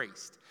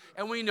decreased?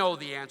 And we know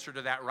the answer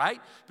to that,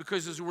 right?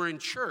 Because as we're in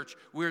church,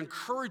 we're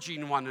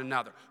encouraging one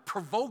another,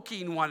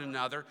 provoking one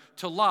another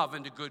to love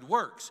and to good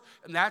works.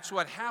 And that's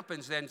what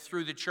happens then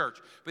through the church.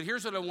 But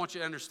here's what I want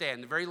you to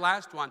understand. The very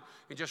last one,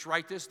 and just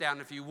write this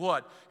down if you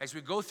would. As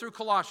we go through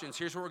Colossians,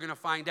 here's what we're going to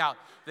find out,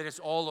 that it's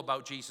all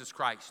about Jesus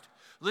Christ.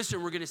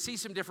 Listen, we're going to see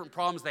some different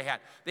problems they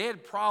had. They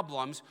had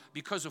problems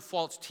because of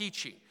false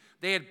teaching.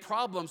 They had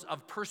problems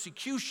of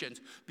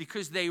persecutions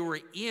because they were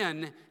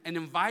in an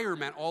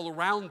environment all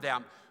around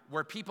them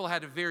where people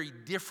had a very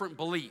different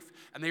belief,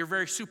 and they were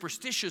very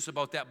superstitious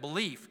about that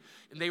belief,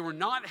 and they were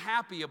not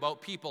happy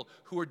about people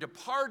who were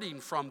departing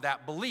from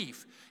that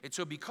belief. And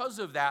so because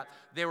of that,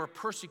 there were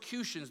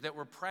persecutions that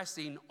were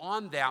pressing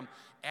on them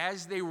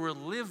as they were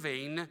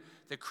living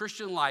the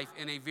Christian life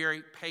in a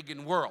very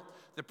pagan world.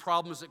 The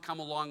problems that come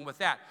along with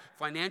that,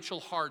 financial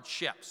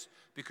hardships,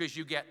 because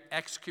you get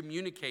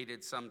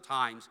excommunicated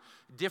sometimes,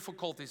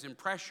 difficulties and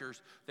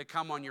pressures that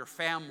come on your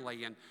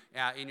family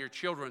and your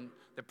children,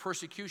 the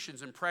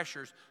persecutions and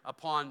pressures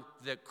upon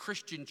the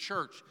Christian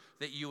church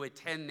that you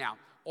attend now.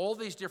 All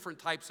these different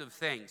types of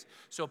things.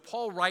 So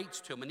Paul writes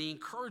to them and he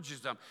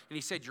encourages them, and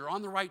he said, you're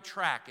on the right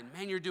track, and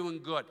man, you're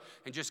doing good,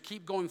 and just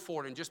keep going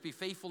forward and just be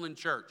faithful in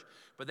church.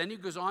 But then he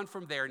goes on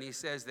from there and he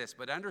says this,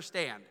 but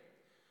understand,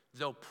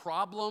 though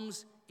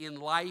problems in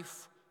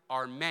life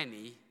are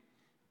many,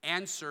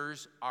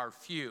 answers are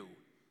few.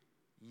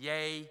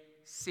 Yea,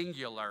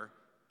 singular,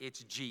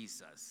 it's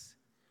Jesus.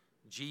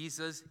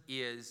 Jesus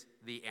is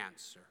the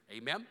answer.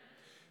 Amen?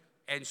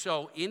 And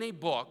so in a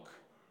book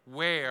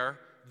where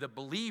the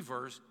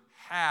believers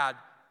had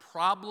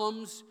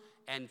problems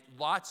and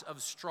lots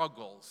of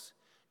struggles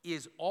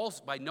is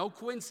also, by no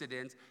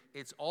coincidence,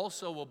 it's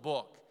also a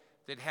book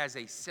that has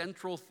a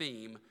central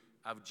theme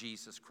of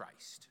Jesus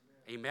Christ.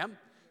 Amen?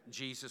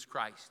 Jesus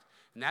Christ.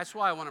 And that's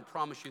why I want to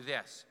promise you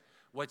this.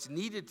 What's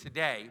needed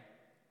today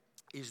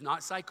is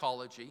not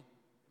psychology.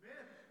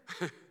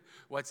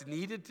 What's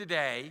needed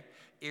today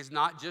is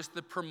not just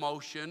the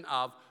promotion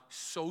of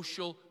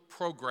social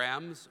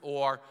programs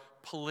or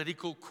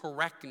political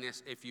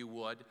correctness, if you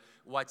would.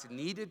 What's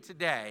needed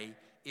today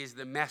is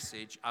the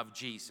message of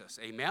Jesus.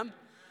 Amen?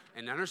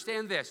 And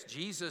understand this,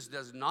 Jesus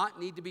does not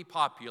need to be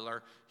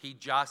popular. He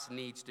just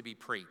needs to be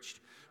preached.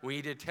 We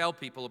need to tell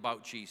people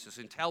about Jesus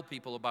and tell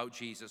people about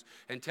Jesus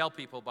and tell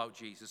people about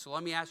Jesus. So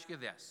let me ask you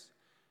this.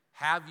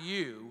 Have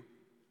you,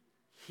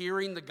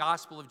 hearing the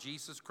gospel of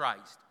Jesus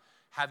Christ,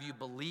 have you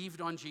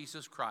believed on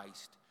Jesus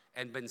Christ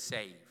and been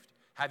saved?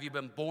 Have you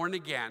been born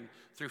again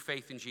through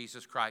faith in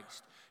Jesus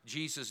Christ?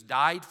 Jesus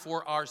died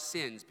for our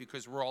sins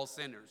because we're all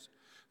sinners.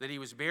 That he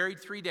was buried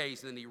 3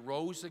 days, and then he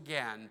rose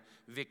again,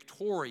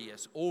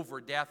 victorious over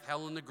death,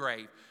 hell, and the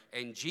grave.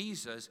 And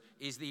Jesus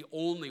is the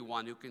only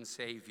one who can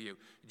save you.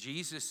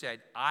 Jesus said,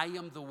 I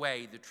am the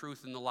way, the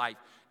truth, and the life,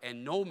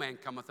 and no man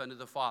cometh unto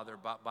the Father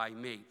but by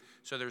me.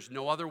 So there's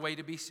no other way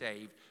to be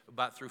saved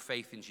but through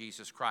faith in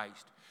Jesus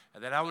Christ.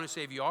 And then I want to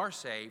say, if you are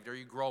saved, are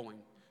you growing?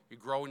 You're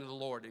growing in the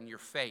Lord in your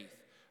faith.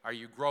 Are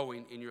you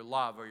growing in your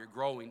love? Are you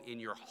growing in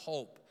your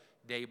hope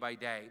day by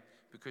day?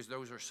 Because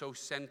those are so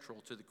central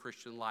to the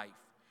Christian life.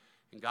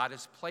 And God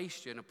has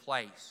placed you in a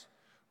place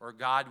where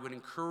God would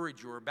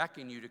encourage you or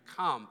beckon you to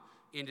come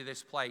into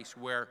this place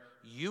where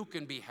you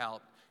can be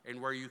helped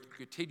and where you can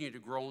continue to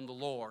grow in the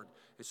Lord,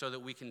 and so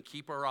that we can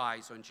keep our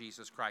eyes on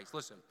Jesus Christ.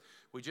 Listen,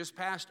 we just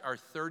passed our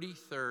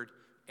 33rd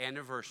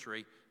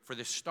anniversary for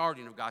the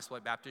starting of Gospel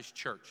Light Baptist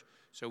Church.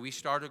 So we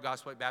started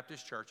Gospel Light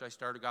Baptist Church. I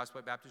started Gospel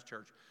Light Baptist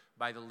Church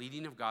by the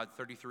leading of God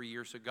 33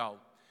 years ago.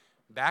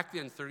 Back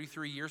then,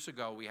 33 years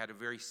ago, we had a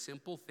very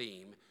simple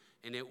theme,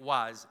 and it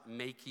was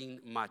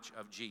making much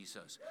of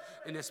Jesus.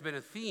 And it's been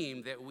a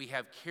theme that we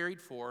have carried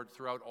forward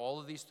throughout all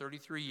of these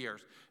 33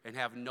 years and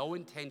have no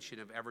intention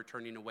of ever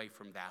turning away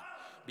from that,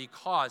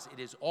 because it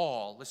is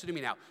all, listen to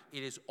me now,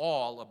 it is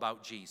all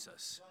about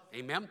Jesus.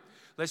 Amen?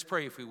 Let's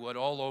pray, if we would,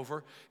 all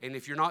over. And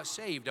if you're not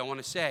saved, I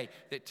want to say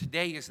that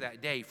today is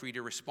that day for you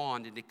to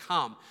respond and to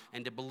come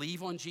and to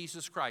believe on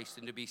Jesus Christ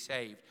and to be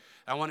saved.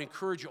 I want to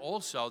encourage you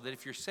also that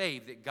if you're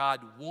saved, that God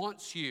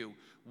wants you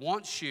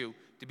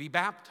to be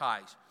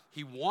baptized.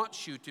 He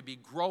wants you to be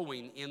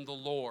growing in the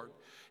Lord.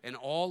 And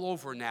all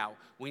over now,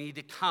 we need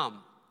to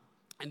come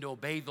and to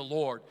obey the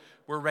Lord.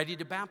 We're ready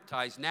to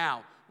baptize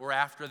now. Or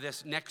after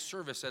this next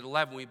service at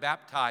 11, we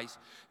baptize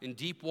in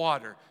deep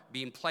water,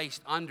 being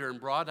placed under and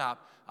brought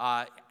up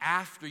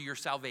after your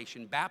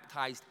salvation,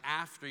 baptized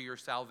after your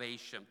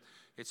salvation.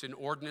 It's an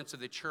ordinance of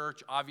the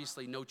church.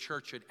 Obviously, no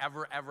church should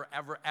ever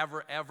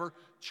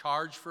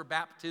charge for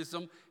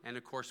baptism, and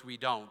of course we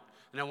don't.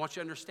 And I want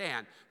you to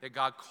understand that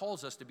God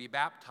calls us to be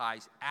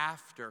baptized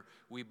after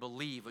we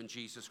believe in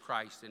Jesus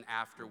Christ and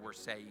after we're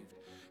saved.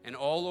 And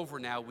all over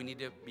now, we need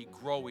to be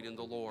growing in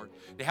the Lord.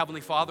 The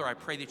Heavenly Father, I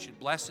pray that you'd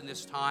bless in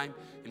this time,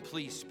 and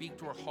please speak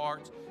to our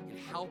hearts and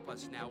help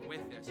us now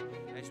with this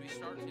as we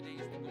start today,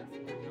 as we go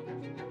forward.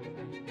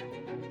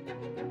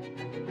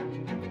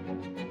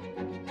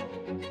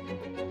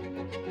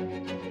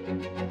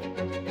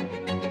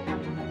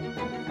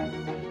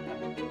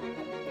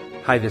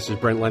 Hi, this is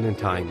Brent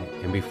Lenentine,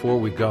 and before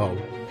we go,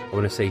 I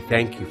want to say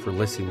thank you for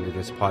listening to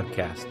this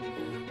podcast.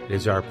 It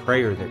is our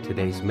prayer that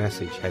today's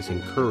message has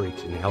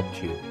encouraged and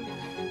helped you.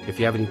 If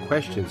you have any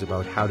questions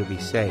about how to be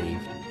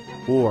saved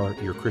or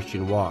your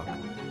Christian walk,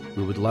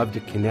 we would love to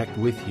connect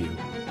with you.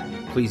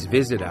 Please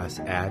visit us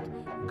at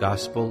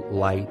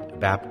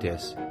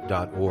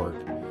gospellightbaptist.org.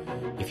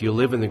 If you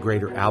live in the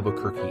greater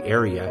Albuquerque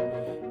area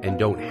and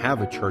don't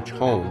have a church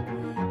home,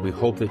 we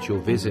hope that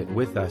you'll visit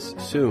with us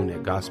soon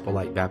at Gospel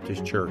Light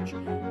Baptist Church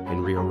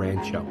in Rio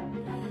Rancho.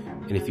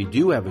 And if you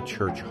do have a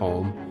church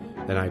home,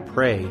 then I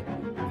pray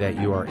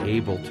that you are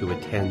able to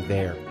attend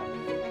there.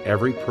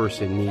 Every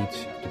person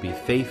needs to be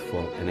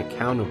faithful and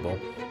accountable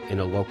in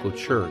a local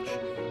church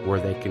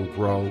where they can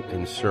grow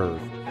and serve.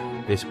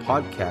 This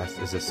podcast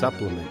is a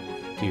supplement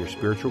to your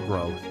spiritual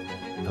growth,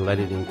 and let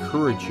it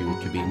encourage you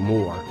to be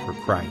more for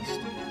Christ.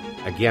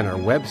 Again, our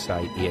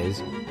website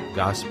is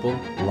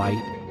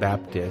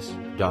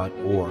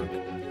gospellightbaptist.org.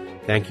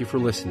 Thank you for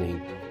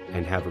listening,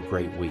 and have a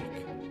great week.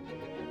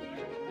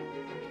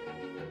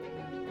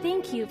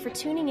 Thank you for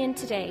tuning in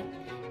today.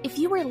 If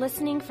you are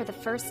listening for the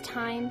first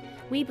time,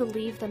 we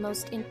believe the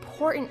most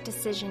important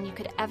decision you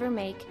could ever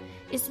make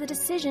is the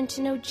decision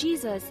to know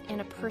Jesus in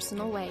a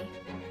personal way.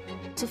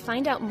 To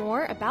find out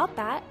more about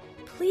that,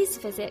 please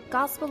visit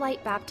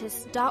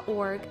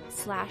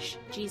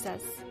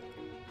gospellightbaptist.org/Jesus.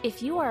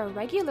 If you are a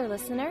regular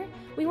listener,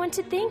 we want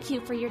to thank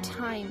you for your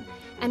time,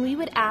 and we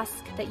would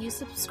ask that you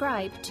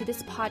subscribe to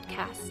this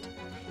podcast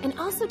and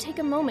also take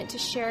a moment to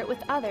share it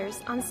with others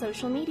on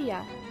social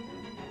media.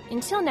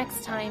 Until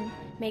next time,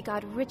 may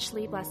God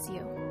richly bless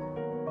you.